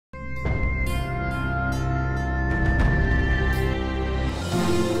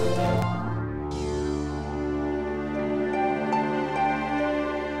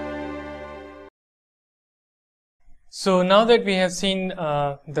So now that we have seen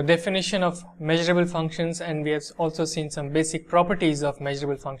the definition of measurable functions, and we have also seen some basic properties of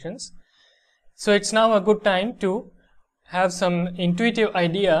measurable functions, so it's now a good time to have some intuitive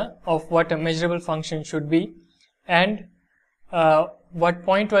idea of what a measurable function should be and what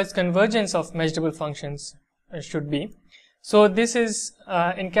pointwise convergence of measurable functions should be. So this is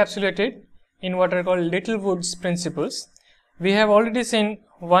encapsulated in what are called Littlewood's principles. We have already seen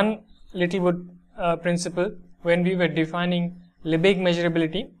one Littlewood principle when we were defining Lebesgue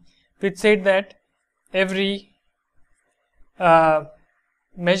measurability, which said that every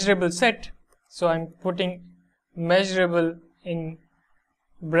measurable set, so I am putting measurable in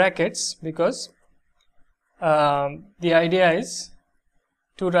brackets because the idea is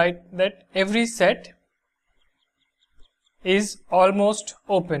to write that every set is almost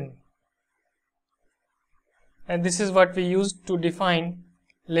open, and this is what we used to define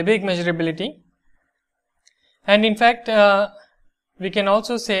Lebesgue measurability. And in fact, we can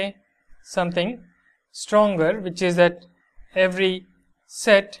also say something stronger, which is that every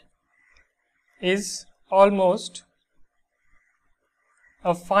set is almost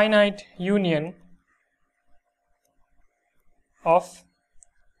a finite union of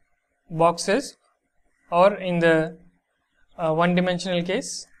boxes, or in the one-dimensional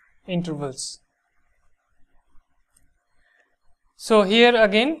case, intervals. So here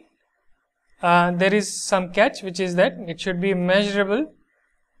again there is some catch, which is that it should be a measurable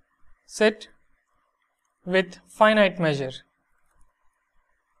set with finite measure.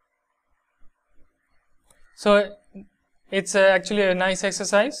 So it's actually a nice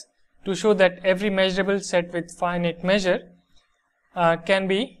exercise to show that every measurable set with finite measure can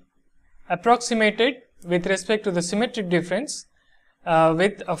be approximated with respect to the symmetric difference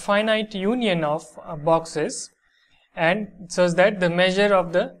with a finite union of boxes, and such that the measure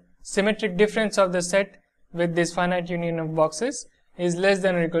of the symmetric difference of the set with this finite union of boxes is less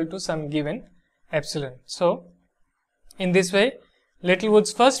than or equal to some given epsilon. So in this way,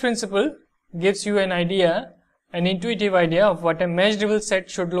 Littlewood's first principle gives you an idea, an intuitive idea of what a measurable set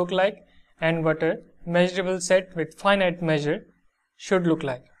should look like and what a measurable set with finite measure should look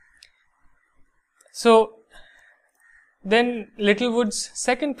like. So then Littlewood's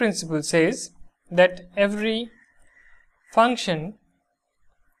second principle says that every function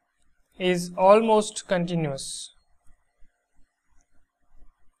is almost continuous,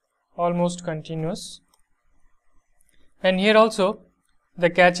 and here also the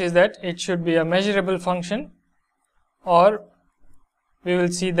catch is that it should be a measurable function, or we will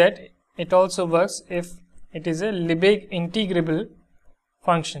see that it also works if it is a Lebesgue integrable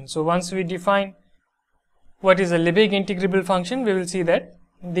function. So once we define what is a Lebesgue integrable function, we will see that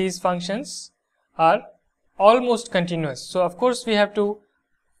these functions are almost continuous. So of course we have to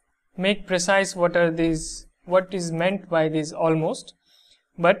make precise what are these, what is meant by these almost,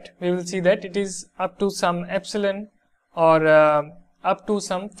 but we will see that it is up to some epsilon, or up to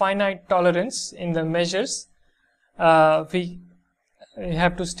some finite tolerance in the measures. We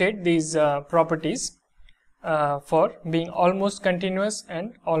have to state these properties for being almost continuous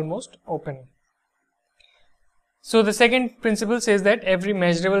and almost open. So the second principle says that every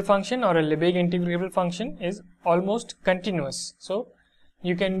measurable function or a Lebesgue integrable function is almost continuous. So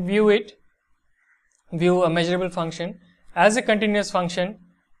you can view a measurable function as a continuous function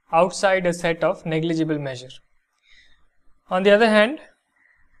outside a set of negligible measure. On the other hand,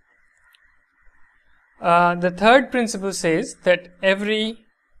 the third principle says that every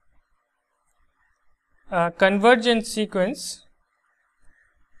convergent sequence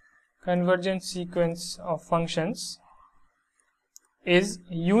of functions is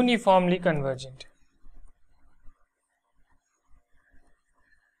uniformly convergent.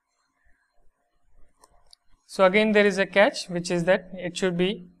 So again there is a catch, which is that it should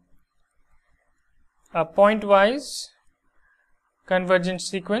be a pointwise convergent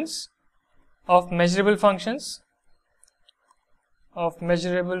sequence of measurable functions,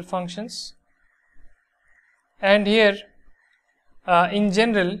 and here in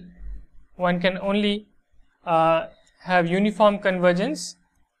general one can only have uniform convergence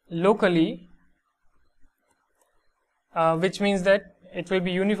locally, which means that it will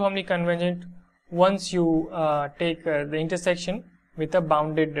be uniformly convergent once you take the intersection with a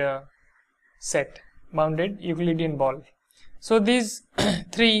bounded set, bounded Euclidean ball. So these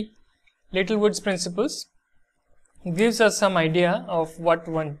three Littlewood's principles gives us some idea of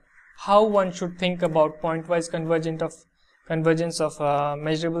how one should think about pointwise convergence of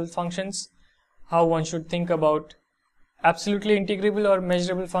measurable functions, how one should think about absolutely integrable or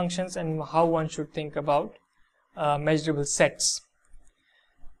measurable functions, and how one should think about measurable sets.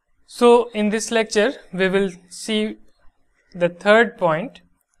 So in this lecture we will see the third point,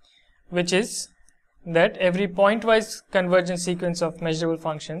 which is that every pointwise convergent sequence of measurable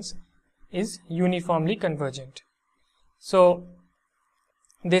functions is uniformly convergent. So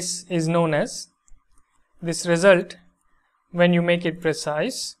this is known as, this result, when you make it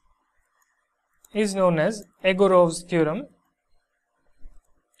precise, is known as Egorov's theorem,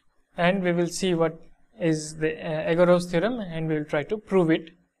 and we will see what is the Egorov's theorem, and we will try to prove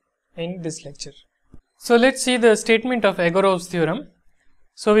it in this lecture. So let's see the statement of Egorov's theorem.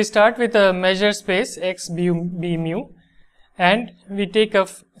 So we start with a measure space x b mu, and we take a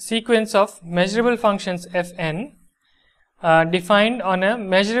sequence of measurable functions fn defined on a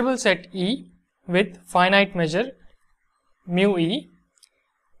measurable set E with finite measure mu e,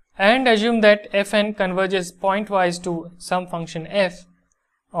 and assume that fn converges pointwise to some function f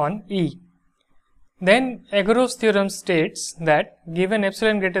on E. Then Egorov's theorem states that given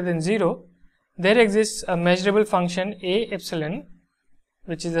epsilon greater than 0, there exists a measurable function a epsilon,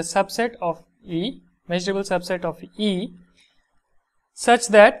 which is a subset of E, measurable subset of E, such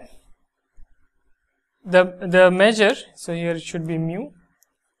that the measure, so here it should be mu,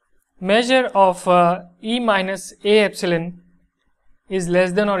 measure of E minus a epsilon is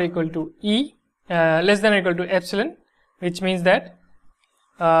less than or equal to E, less than or equal to epsilon, which means that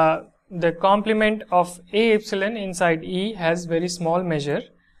the complement of a epsilon inside E has very small measure,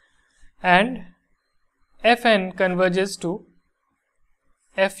 and fn converges to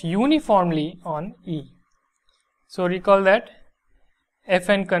f uniformly on E. So recall that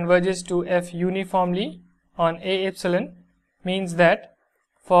fn converges to f uniformly on a epsilon means that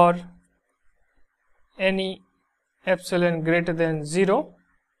for any epsilon greater than 0,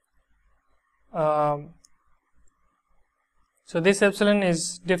 so this epsilon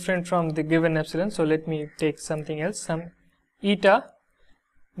is different from the given epsilon, so let me take something else, some eta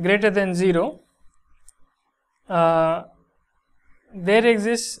greater than 0, there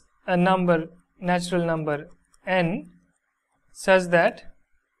exists a number, natural number n, such that,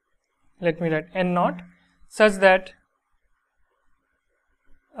 let me write n naught, such that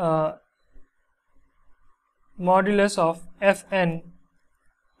modulus of fn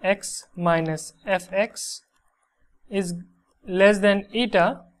x minus fx is less than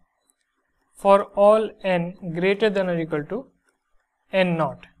eta for all n greater than or equal to n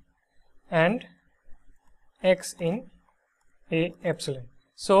naught and x in a epsilon.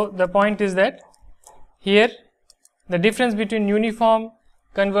 So the point is that here the difference between uniform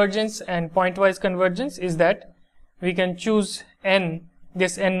convergence and pointwise convergence is that we can choose n,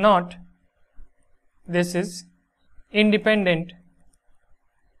 this n naught, this is independent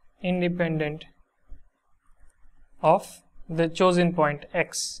of the chosen point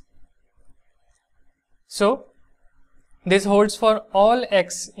x. So this holds for all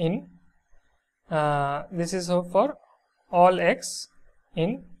x in this is for all x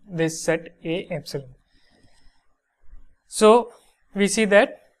in this set a epsilon. So we see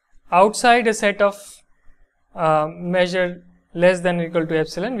that outside a set of measure less than or equal to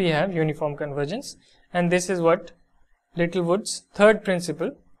epsilon we have uniform convergence, and this is what Littlewood's third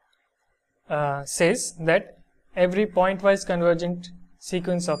principle says, that every pointwise convergent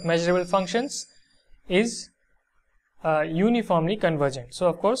sequence of measurable functions is uniformly convergent. So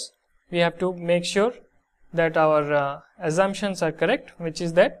of course we have to make sure that our assumptions are correct, which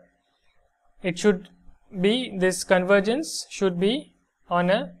is that it should be, this convergence should be on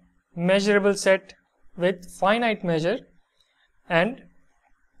a measurable set with finite measure, and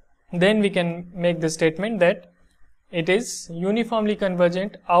then we can make the statement that it is uniformly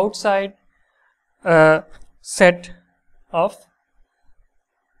convergent outside a set of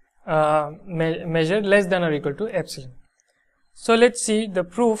measure less than or equal to epsilon. So let's see the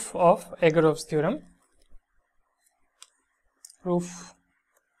proof of Egorov's theorem. Proof.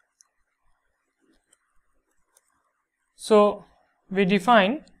 So we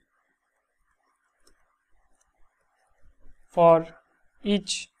define for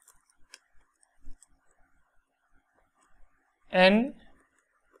each n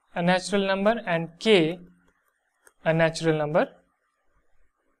a natural number and k a natural number,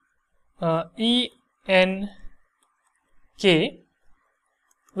 E n k,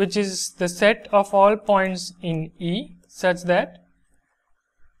 which is the set of all points in E such that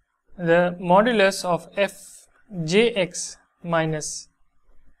the modulus of f jx minus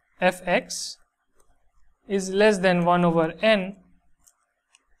fx is less than 1 over n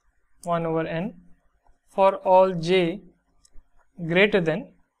for all j greater than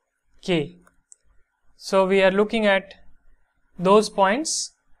k. So we are looking at those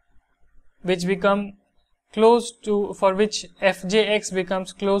points which become close to, for which fjx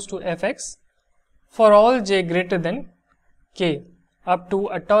becomes close to fx for all j greater than k up to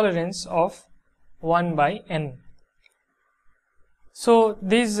a tolerance of 1 by n. So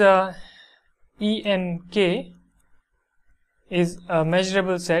this ENK is a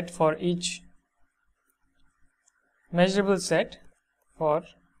measurable set for each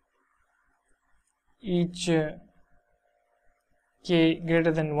k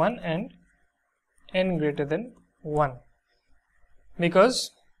greater than 1 and n greater than 1,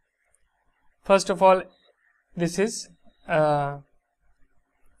 because first of all this is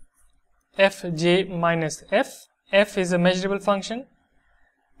fj minus f is a measurable function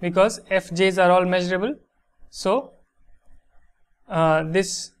because fj's are all measurable. So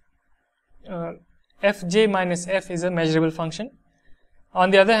this fj minus f is a measurable function. On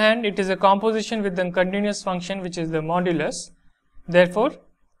the other hand, it is a composition with the continuous function which is the modulus. Therefore,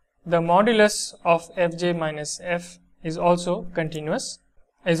 the modulus of fj minus f is also continuous,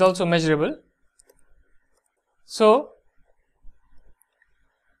 is also measurable. So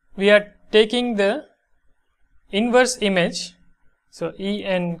we are taking the inverse image. So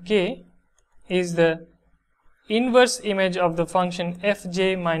ENK is the inverse image of the function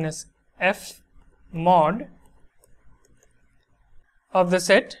fj minus f mod of the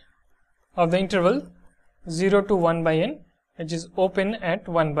set of the interval 0 to 1 by n, which is open at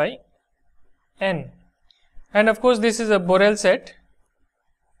 1 by n. And of course this is a Borel set,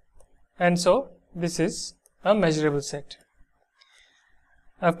 and so this is a measurable set.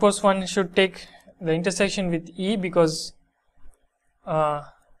 Of course one should take the intersection with E, because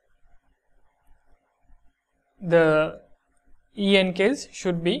the ENKs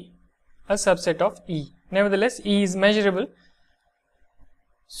should be a subset of E. Nevertheless, E is measurable,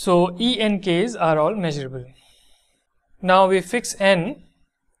 so ENKs are all measurable. Now we fix n,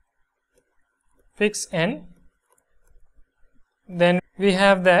 then we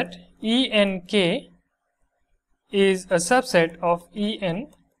have that ENK is a subset of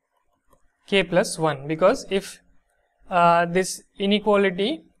ENK plus 1, because if this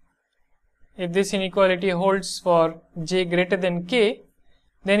inequality holds for j greater than k,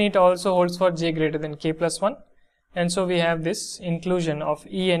 then it also holds for j greater than k plus 1, and so we have this inclusion of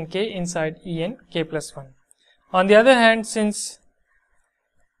ENK inside ENK plus 1. On the other hand, since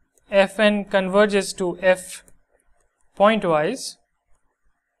Fn converges to f pointwise,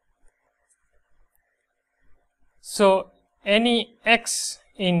 so any x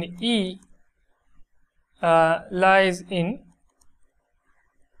in E lies in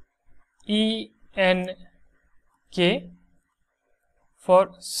ENK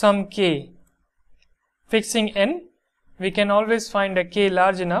for some k. Fixing n, we can always find a k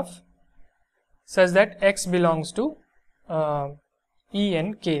large enough such that x belongs to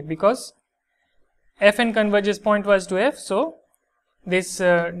ENK, because Fn converges pointwise to f, so this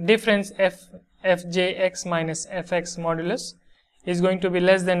difference fjx minus fx modulus is going to be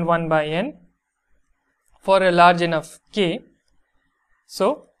less than 1 by n for a large enough k.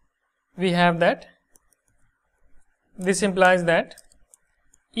 So we have that this implies that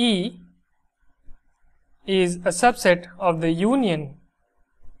E is a subset of the union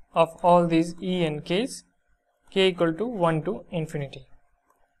of all these ENKs, k equal to 1 to infinity.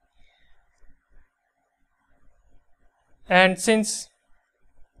 And since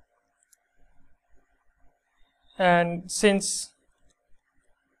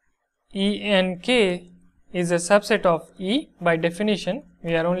ENK is a subset of E, by definition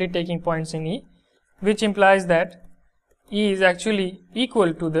we are only taking points in E, which implies that E is actually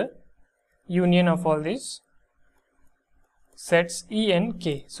equal to the union of all these sets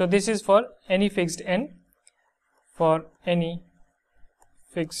ENK. So this is for any fixed n, for any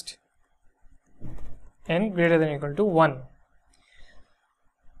fixed n greater than or equal to 1.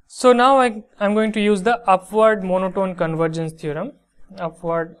 So now I am going to use the upward monotone convergence theorem.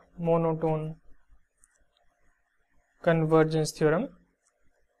 Upward monotone convergence theorem,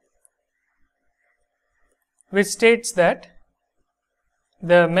 which states that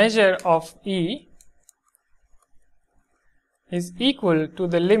the measure of E is equal to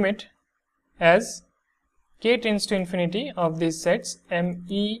the limit as k tends to infinity of these sets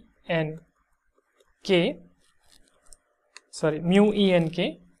mu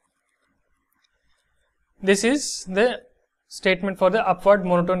ENK. This is the statement for the upward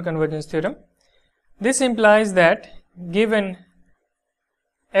monotone convergence theorem. This implies that given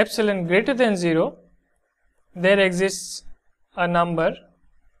epsilon greater than 0, there exists a number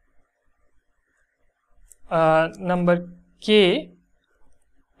k,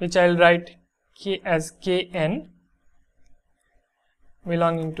 which I will write k as kn,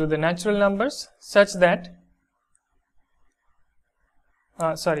 belonging to the natural numbers, such that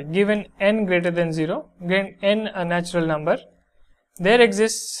given n greater than 0, n a natural number, there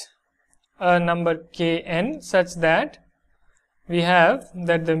exists a number kn such that we have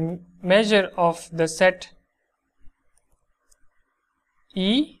that the measure of the set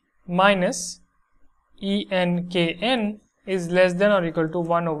E minus En kn is less than or equal to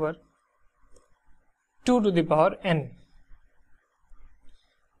 1 over 2 to the power n.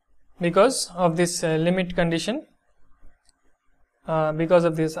 Because of this limit condition, because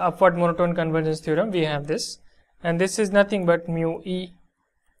of this upward monotone convergence theorem, we have this, and this is nothing but mu E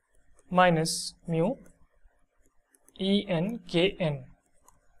minus mu En kn.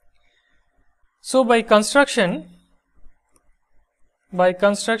 So by construction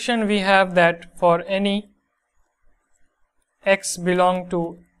we have that for any x belong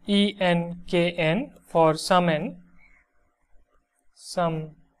to En kn for some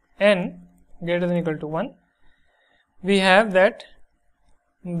n greater than or equal to 1, we have that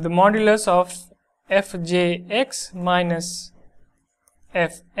the modulus of fjx minus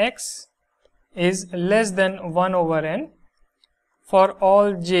fx is less than 1 over n for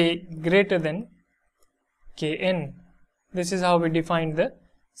all j greater than kn. This is how we define the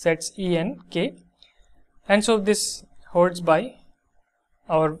sets E and k, and so this holds by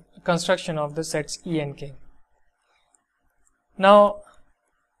our construction of the sets E and k. Now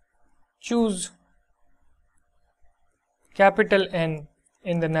choose capital N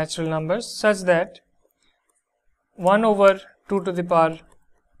in the natural numbers such that 1 over 2 to the power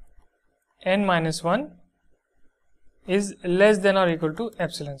n minus 1 is less than or equal to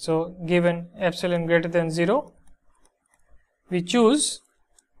epsilon. So given epsilon greater than 0, we choose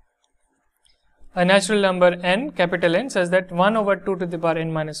a natural number n, capital N, such that 1 over 2 to the power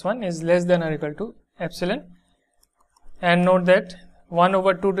n minus 1 is less than or equal to epsilon, and note that 1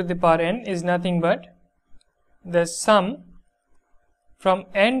 over 2 to the power n is nothing but the sum from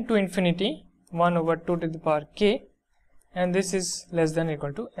n to infinity 1 over 2 to the power k, and this is less than or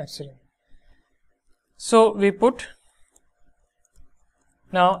equal to epsilon. So we put,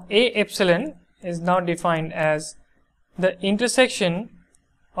 now A epsilon is now defined as the intersection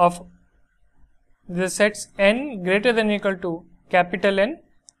of the sets n greater than or equal to capital N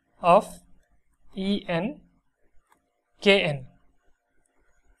of En kn,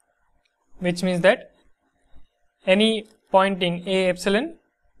 which means that any pointing A epsilon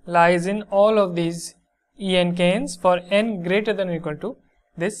lies in all of these En kns for n greater than or equal to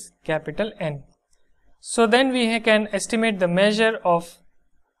this capital N. So then we can estimate the measure of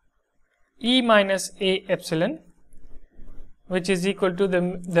E minus A epsilon, which is equal to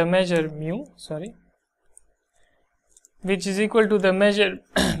the measure mu, which is equal to the measure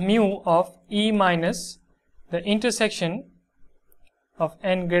mu of E minus the intersection of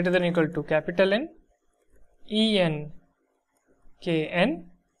n greater than or equal to capital N En kn,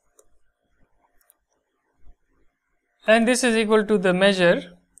 and this is equal to the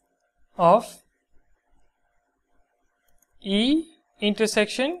measure of E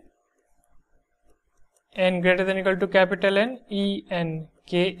intersection n greater than or equal to capital N En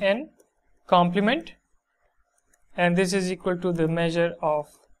kn complement, and this is equal to the measure of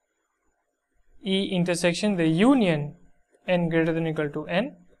E intersection the union n greater than or equal to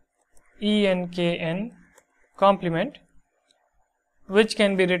n En kn complement, which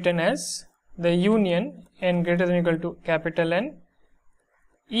can be written as the union n greater than or equal to capital N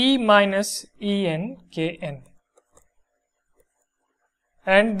E minus En kn,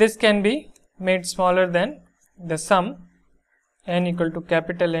 and this can be made smaller than the sum n equal to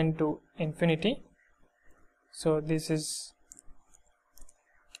capital N to infinity. So this is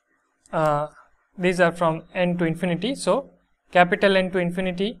these are from n to infinity. So capital N to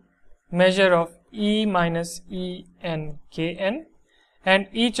infinity measure of E minus En kn, and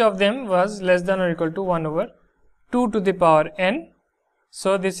each of them was less than or equal to 1 over 2 to the power n.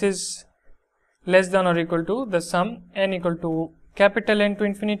 So this is less than or equal to the sum n equal to capital N to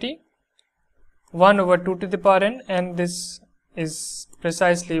infinity 1 over 2 to the power n, and this is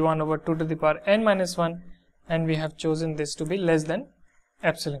precisely 1 over 2 to the power n minus 1, and we have chosen this to be less than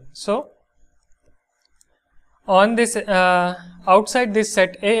epsilon. So on this outside this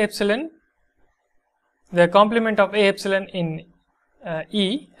set A epsilon, the complement of A epsilon in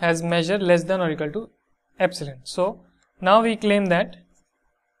E has measure less than or equal to epsilon. So now we claim that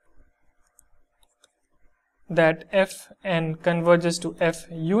Fn converges to F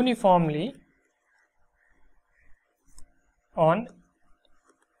uniformly on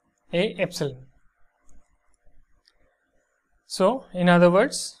A epsilon. So in other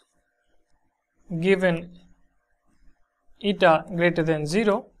words, given eta greater than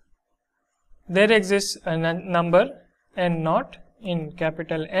 0, there exists a number n naught in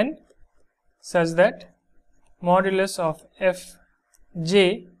capital N such that modulus of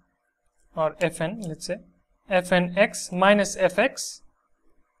fj or fn, let's say fnx minus fx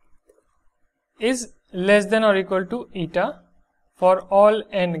is less than or equal to eta for all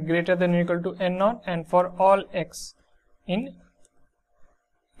n greater than or equal to n naught and for all x in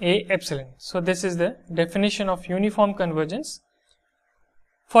A epsilon. So this is the definition of uniform convergence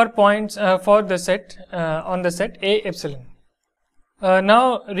for points for the set on the set A epsilon.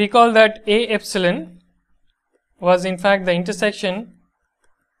 Now recall that A epsilon was in fact the intersection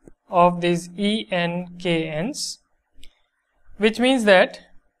of these E n k n's, which means that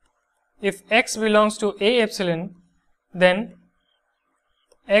if x belongs to A epsilon, then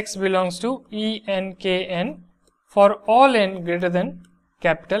x belongs to E n k n for all n greater than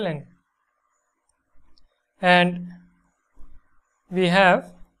capital N, and we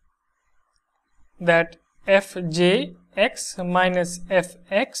have that fj x minus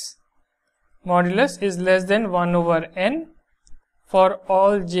fx modulus is less than 1 over n for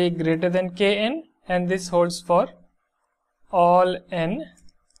all j greater than kn, and this holds for all n.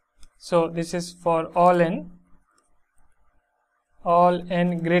 So this is for all n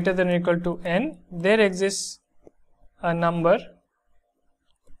greater than or equal to n. There exists a number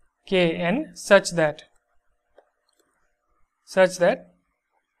kn such that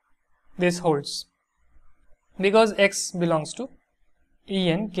this holds because x belongs to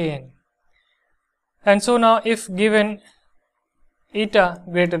En kn. And so now if given eta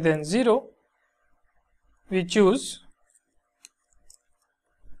greater than 0, we choose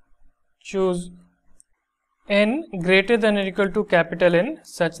n greater than or equal to capital N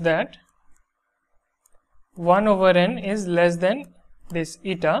such that 1 over n is less than this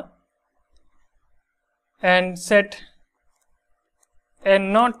eta, and set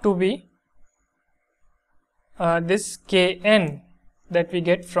n naught to be this kn that we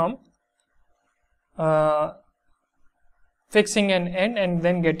get from fixing an n and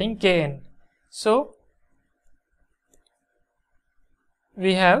then getting kn. So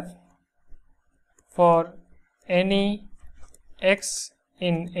we have for any x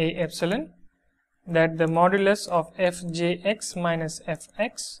in A epsilon that the modulus of fjx minus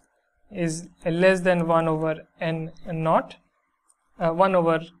fx is less than 1 over n naught 1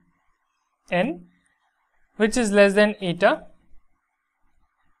 over n, which is less than eta,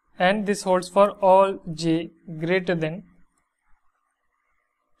 and this holds for all j greater than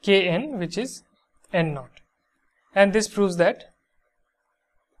kn, which is n naught, and this proves that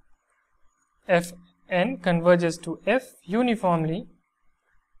fn converges to f uniformly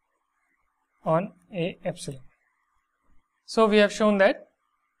on A epsilon. So we have shown that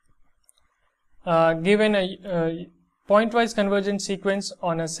given a pointwise convergent sequence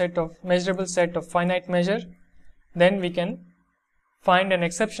on a set of measurable set of finite measure, then we can find an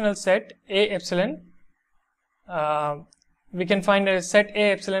exceptional set A epsilon. We can find a set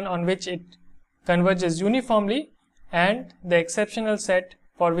A epsilon on which it converges uniformly, and the exceptional set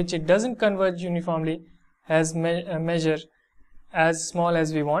for which it doesn't converge uniformly has a measure as small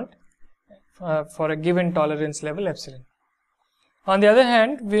as we want for a given tolerance level epsilon. On the other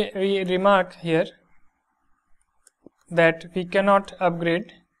hand, we remark here that we cannot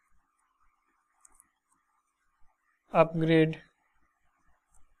upgrade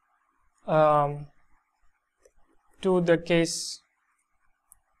to the case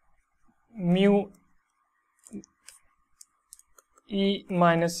mu e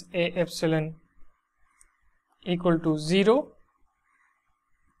minus A epsilon equal to 0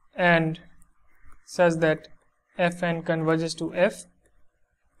 and such that fn converges to f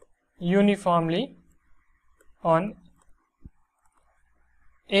uniformly on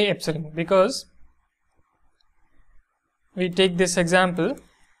A epsilon, because we take this example,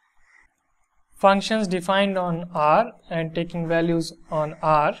 functions defined on R and taking values on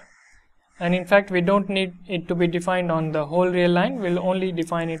R, and in fact we don't need it to be defined on the whole real line, we'll only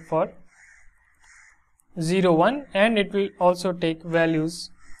define it for 0 1, and it will also take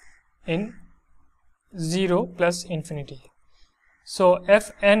values in 0 plus infinity. So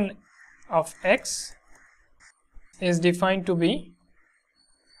fn of x is defined to be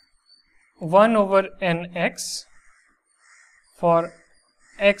 1 over nx for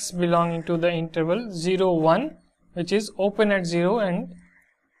x belonging to the interval 0 1, which is open at 0 and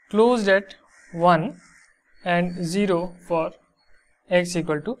closed at 1, and 0 for x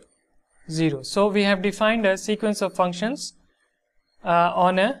equal to 0. So we have defined a sequence of functions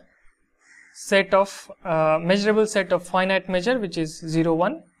on a set of measurable set of finite measure, which is 0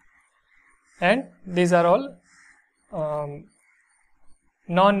 1, and these are all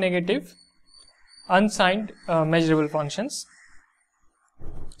non-negative unsigned measurable functions.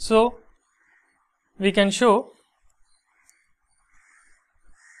 So we can show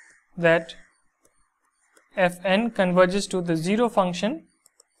that Fn converges to the 0 function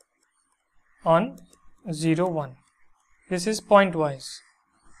on 0, 1. This is pointwise.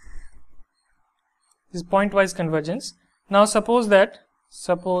 This is pointwise convergence. Now suppose that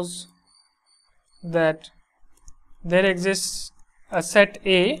there exists a set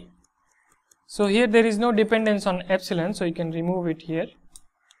A. So here there is no dependence on epsilon, so you can remove it here.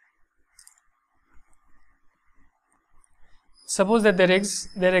 Suppose that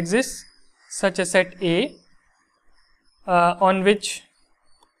there exists such a set A on which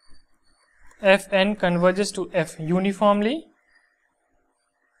Fn converges to F uniformly,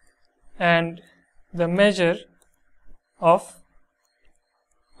 and the measure of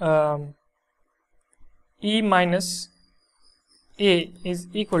E minus A is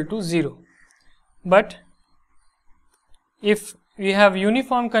equal to 0. But if we have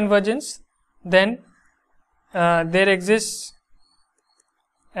uniform convergence, then there exists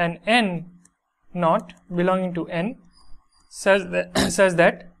an n naught belonging to n such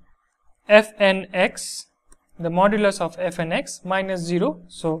that Fnx, the modulus of Fnx minus 0,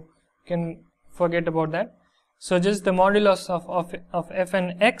 so you can forget about that. So just the modulus of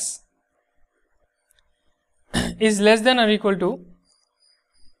Fnx is less than or equal to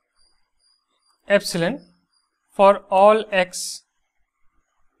epsilon for all x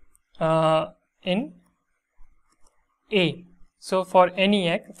in A. So for any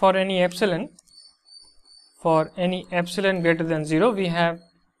epsilon greater than 0,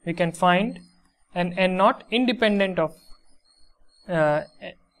 we can find an n naught independent of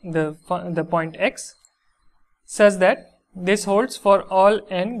the point x, such that this holds for all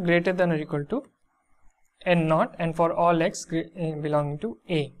n greater than or equal to n naught and for all x belonging to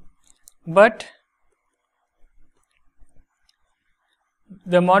A. But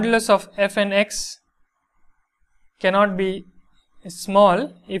the modulus of Fnx cannot be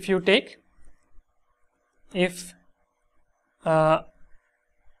small if you take x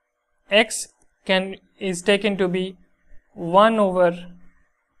is taken to be 1 over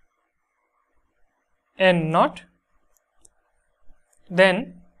n naught,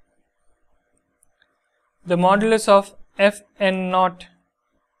 then the modulus of Fn naught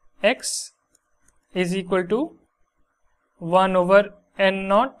x is equal to 1 over n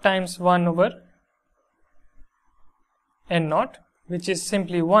naught times 1 over n naught, which is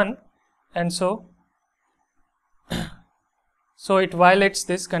simply 1, and so it violates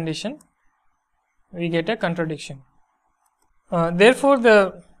this condition. We get a contradiction. Therefore,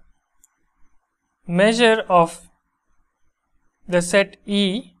 the measure of the set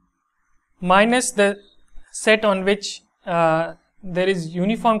E minus the set on which there is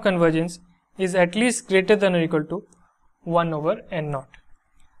uniform convergence is at least greater than or equal to 1 over n naught.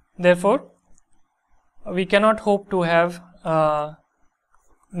 Therefore, we cannot hope to have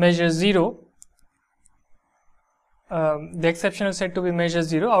measure 0, the exceptional set to be measure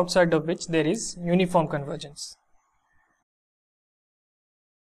 0, outside of which there is uniform convergence.